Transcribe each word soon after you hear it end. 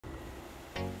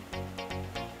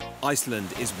Iceland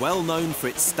is well known for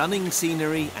its stunning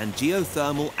scenery and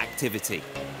geothermal activity.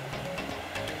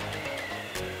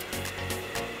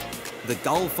 The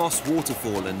Gullfoss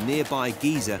waterfall and nearby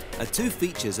geyser are two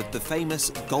features of the famous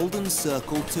Golden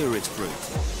Circle tourist route.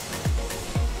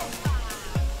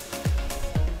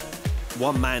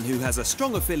 One man who has a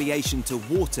strong affiliation to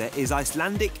water is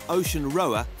Icelandic ocean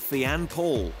rower Fiann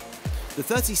Paul. The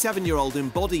 37-year-old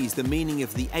embodies the meaning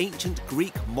of the ancient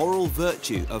Greek moral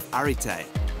virtue of arete.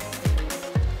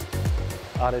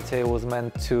 Arete was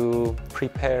meant to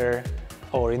prepare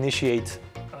or initiate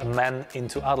a man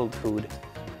into adulthood.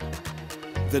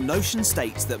 The notion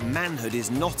states that manhood is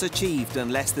not achieved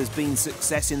unless there's been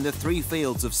success in the three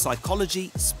fields of psychology,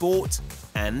 sport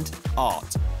and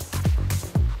art.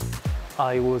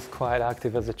 I was quite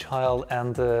active as a child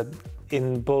and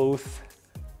in both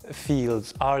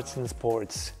fields, arts and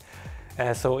sports.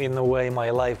 So in a way my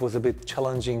life was a bit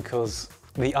challenging because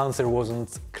the answer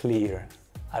wasn't clear.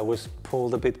 I was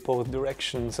pulled a bit both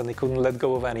directions and I couldn't let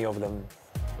go of any of them.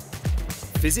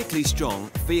 Physically strong,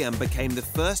 Fiann became the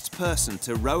first person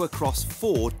to row across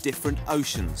 4 different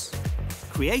oceans.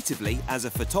 Creatively, as a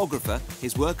photographer,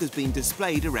 his work has been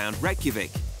displayed around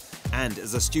Reykjavik. And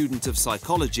as a student of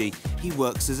psychology, he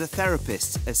works as a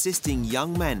therapist, assisting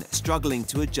young men struggling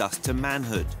to adjust to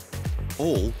manhood.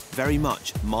 All very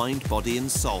much mind, body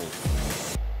and soul.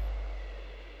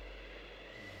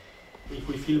 If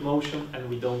we feel motion and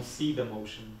we don't see the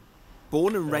motion.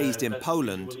 Born and raised in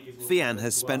Poland, Fiann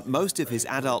has spent most of his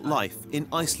adult life in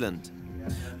Iceland.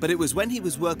 But it was when he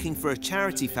was working for a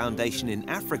charity foundation in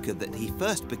Africa that he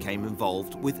first became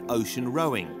involved with ocean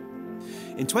rowing.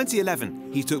 In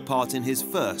 2011, he took part in his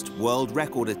first world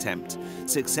record attempt,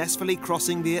 successfully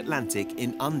crossing the Atlantic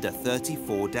in under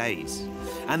 34 days.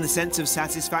 And the sense of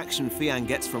satisfaction Fiann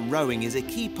gets from rowing is a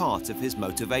key part of his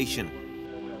motivation.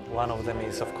 One of them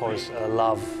is, of course, a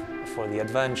love for the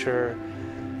adventure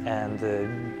and the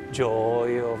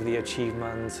joy of the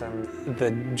achievements and the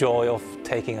joy of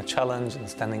taking a challenge and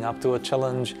standing up to a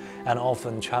challenge, and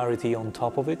often charity on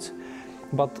top of it.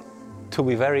 But to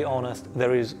be very honest,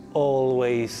 there is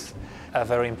always a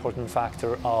very important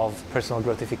factor of personal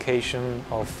gratification,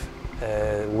 of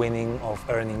winning, of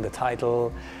earning the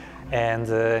title,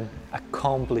 and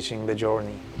accomplishing the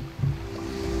journey.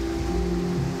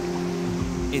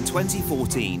 In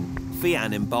 2014,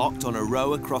 Fiann embarked on a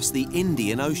row across the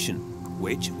Indian Ocean,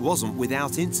 which wasn't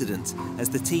without incident, as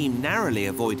the team narrowly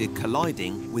avoided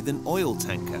colliding with an oil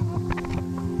tanker.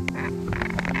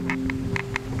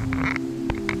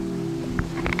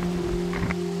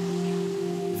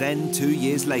 Then, 2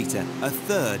 years later, a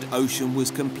third ocean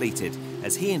was completed,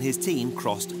 as he and his team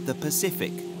crossed the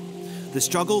Pacific. The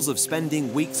struggles of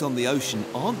spending weeks on the ocean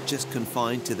aren't just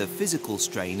confined to the physical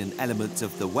strain and elements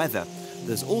of the weather.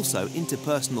 There's also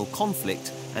interpersonal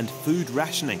conflict and food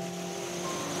rationing.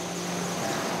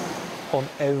 On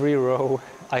every row,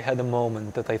 I had a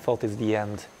moment that I thought is the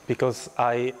end, because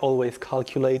I always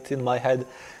calculate in my head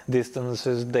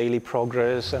distances, daily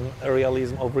progress, and a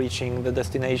realism of reaching the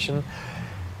destination.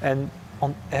 And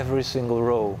on every single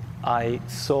row, I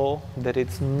saw that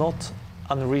it's not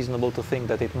unreasonable to think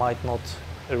that it might not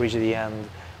reach the end.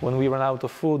 When we ran out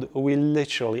of food, we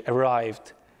literally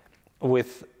arrived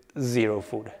with 0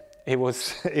 food. It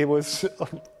was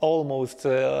almost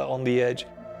on the edge.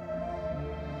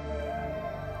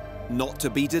 Not to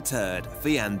be deterred,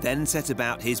 Fiann then set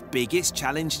about his biggest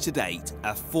challenge to date,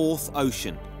 a 4th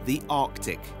ocean, the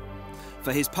Arctic.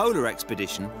 For his polar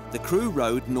expedition, the crew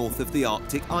rowed north of the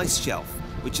Arctic ice shelf,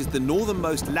 which is the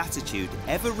northernmost latitude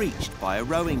ever reached by a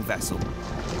rowing vessel.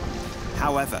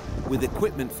 However, with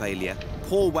equipment failure,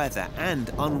 poor weather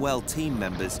and unwell team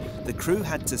members, the crew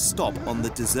had to stop on the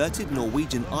deserted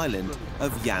Norwegian island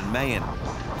of Jan Mayen.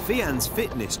 Fiann's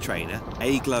fitness trainer,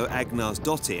 Eglo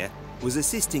Agnarsdottir, was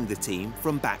assisting the team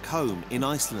from back home in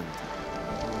Iceland.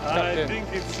 I think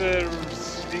it's an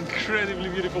incredibly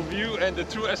beautiful view and the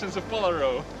true essence of polar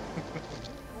row.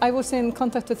 I was in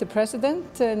contact with the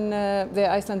president and the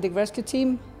Icelandic rescue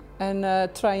team,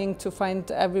 and trying to find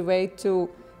every way to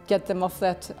get them off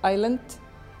that island.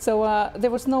 So there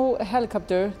was no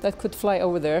helicopter that could fly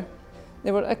over there.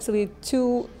 There were actually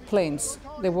 2 planes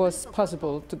that was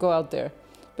possible to go out there,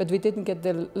 but we didn't get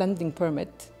the landing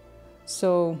permit.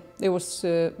 So there was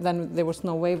then there was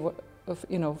no way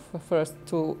of, for us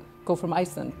to go from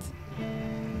Iceland.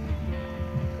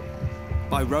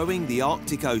 By rowing the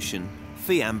Arctic Ocean,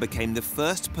 Fiann became the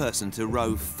first person to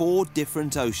row 4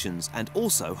 different oceans and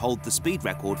also hold the speed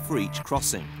record for each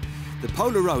crossing. The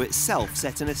polar row itself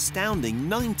set an astounding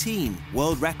 19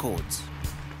 world records.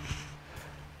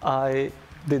 I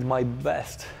did my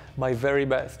best my very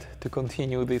best to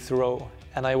continue this row,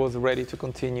 and I was ready to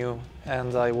continue,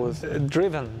 and I was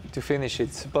driven to finish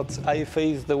it, but I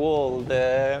faced the wall,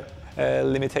 the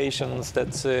limitations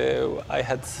that I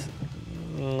had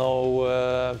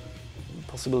no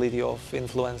possibility of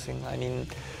influencing. I mean,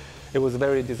 it was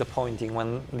very disappointing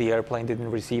when the airplane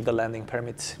didn't receive the landing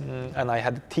permit, and I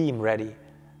had a team ready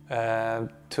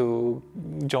to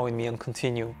join me and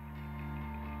continue.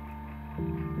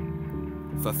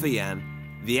 For Fiann,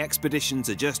 the expeditions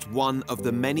are just one of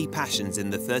the many passions in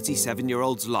the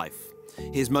 37-year-old's life.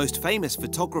 His most famous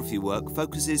photography work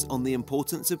focuses on the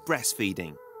importance of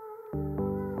breastfeeding.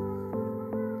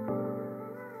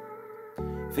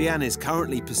 Fiann is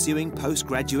currently pursuing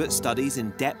postgraduate studies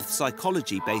in depth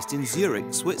psychology based in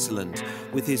Zurich, Switzerland,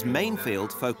 with his main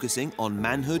field focusing on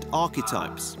manhood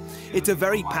archetypes. It's a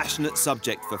very passionate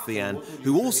subject for Fiann,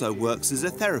 who also works as a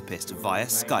therapist via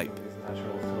Skype.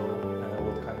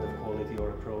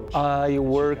 I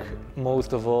work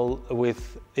most of all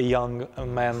with young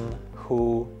men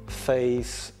who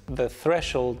face the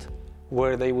threshold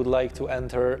where they would like to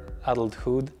enter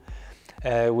adulthood,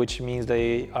 which means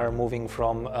they are moving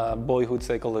from boyhood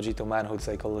psychology to manhood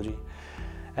psychology.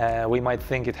 We might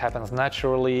think it happens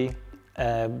naturally,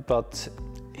 but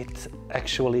it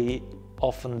actually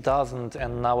often doesn't,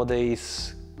 and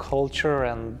nowadays culture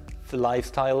and the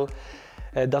lifestyle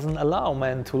doesn't allow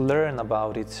men to learn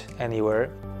about it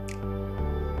anywhere.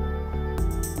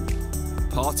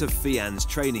 Part of Fiann's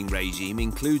training regime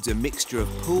includes a mixture of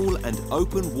pool and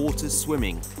open water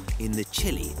swimming in the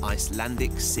chilly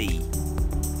Icelandic sea.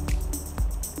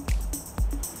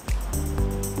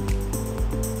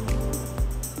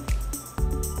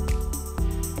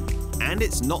 And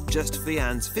it's not just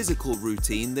Fiann's physical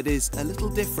routine that is a little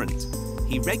different.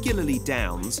 He regularly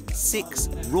downs 6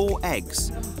 raw eggs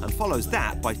and follows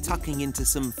that by tucking into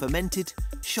some fermented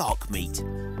shark meat.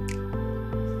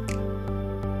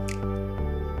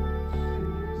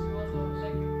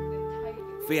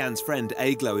 Fiann's friend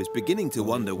Eglo is beginning to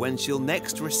wonder when she'll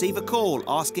next receive a call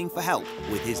asking for help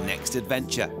with his next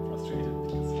adventure.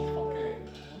 Okay,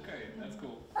 that's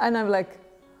cool. And I'm like,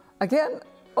 again?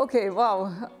 Okay,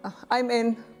 wow, I'm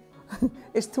in.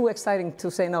 It's too exciting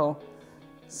to say no.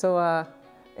 So,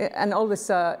 and always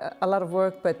a lot of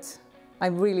work, but I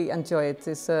really enjoy it.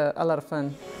 It's a lot of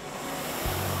fun.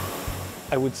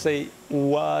 I would say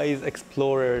wise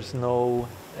explorers know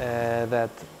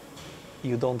that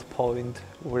you don't point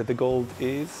where the gold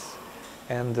is,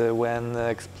 and when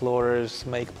explorers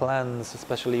make plans,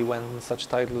 especially when such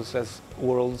titles as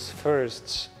World's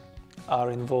Firsts are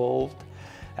involved,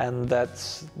 and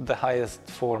that's the highest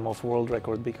form of world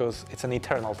record because it's an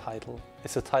eternal title.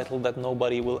 It's a title that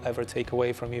nobody will ever take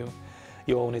away from you.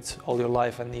 You own it all your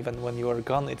life, and even when you are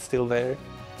gone, it's still there.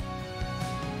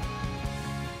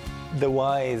 The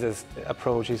wisest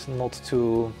approach is not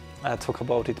to talk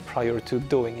about it prior to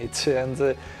doing it,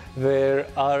 and there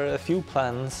are a few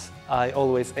plans. I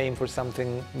always aim for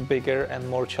something bigger and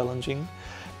more challenging,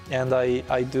 and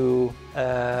I do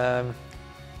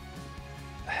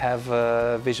have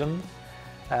a vision.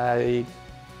 I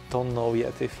don't know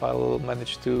yet if I will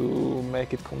manage to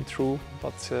make it come true,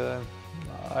 but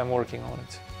I'm working on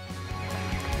it.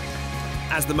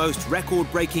 As the most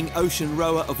record-breaking ocean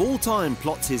rower of all time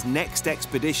plots his next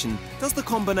expedition, does the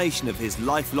combination of his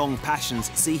lifelong passions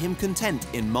see him content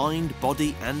in mind,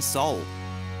 body and soul?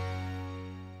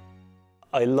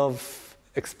 I love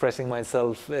expressing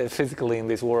myself physically in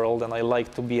this world, and I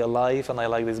like to be alive, and I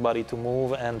like this body to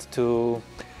move, and to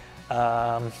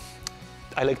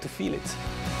I like to feel it.